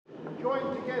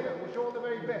join together and wish all the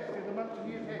very best in the months of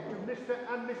years ahead to Mr.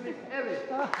 and Mrs. Ellis.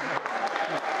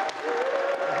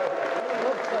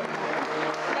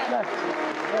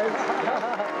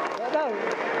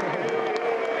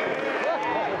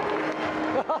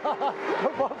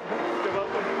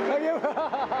 Thank you.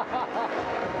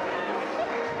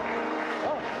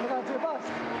 Oh, we're going too fast.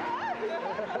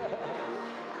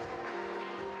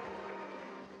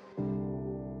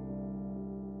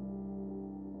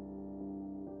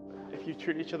 If you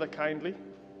treat each other kindly,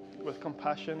 with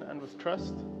compassion and with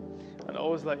trust, and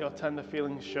always let your tender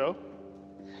feelings show,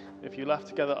 if you laugh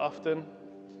together often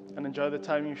and enjoy the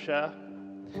time you share,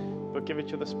 but give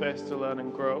each other space to learn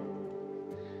and grow,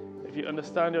 if you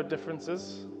understand your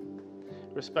differences,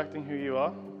 respecting who you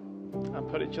are, and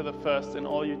put each other first in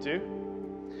all you do,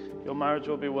 your marriage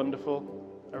will be wonderful,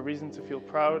 a reason to feel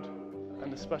proud,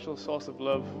 and a special source of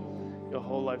love your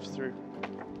whole lives through.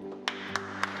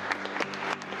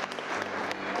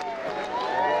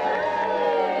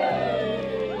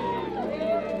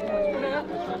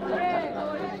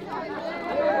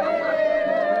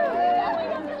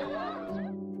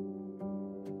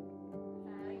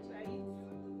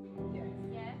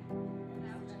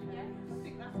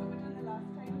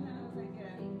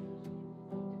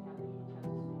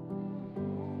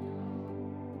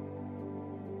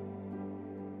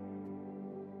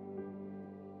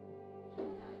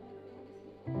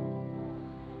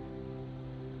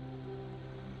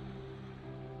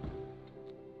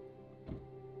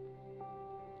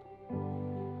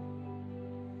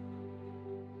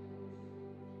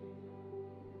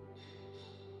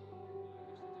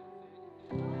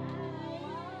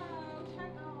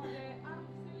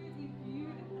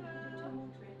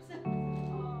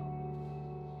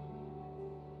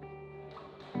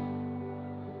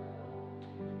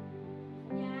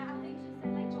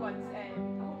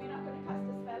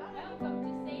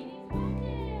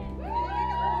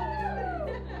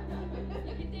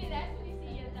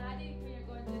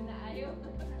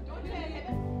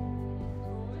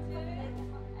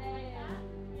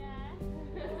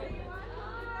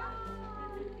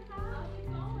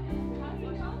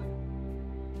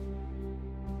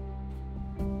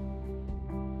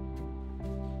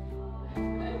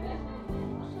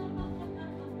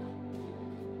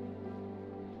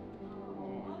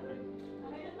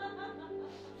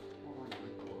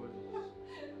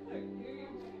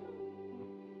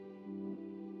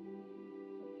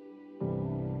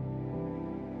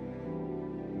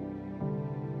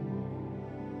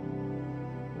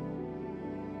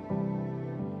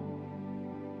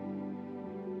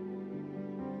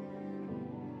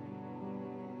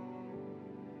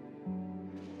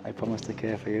 I promise to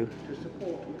care for you. To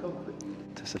support and comfort you.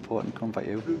 To support and comfort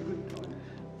you. Through good times.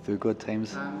 Through good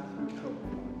times. And through trouble.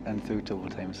 And through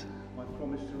troubled times. I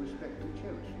promise to respect and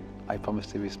cherish you. I promise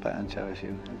to respect and cherish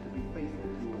you. And to be faithful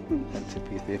to you always. And to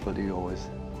be faithful to you always.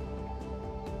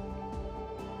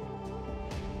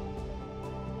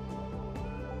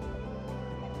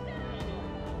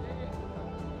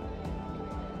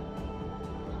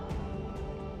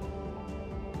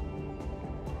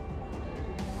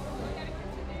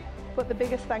 But the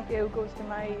biggest thank you goes to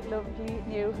my lovely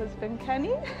new husband,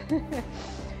 Kenny.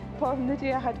 From the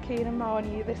day I had Kane and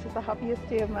Marnie, this is the happiest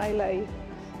day of my life.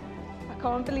 I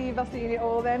can't believe I seen it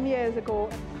all them years ago.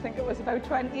 I think it was about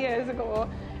 20 years ago.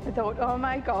 I thought, oh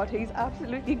my God, he's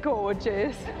absolutely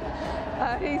gorgeous.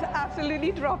 He's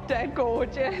absolutely drop dead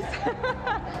gorgeous.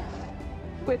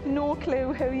 With no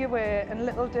clue who you were, and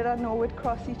little did I know we'd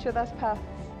cross each other's paths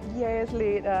years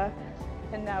later,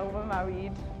 and now we're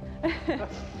married.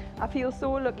 I feel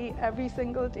so lucky every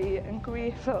single day and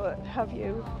grateful to have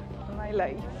you in my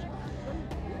life.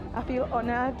 I feel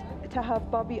honoured to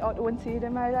have Bobby, Otto and Sid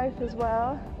in my life as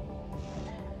well.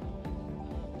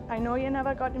 I know you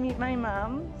never got to meet my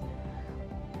mum,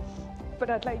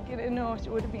 but I'd like you to know she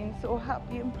would have been so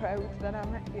happy and proud that I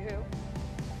met you.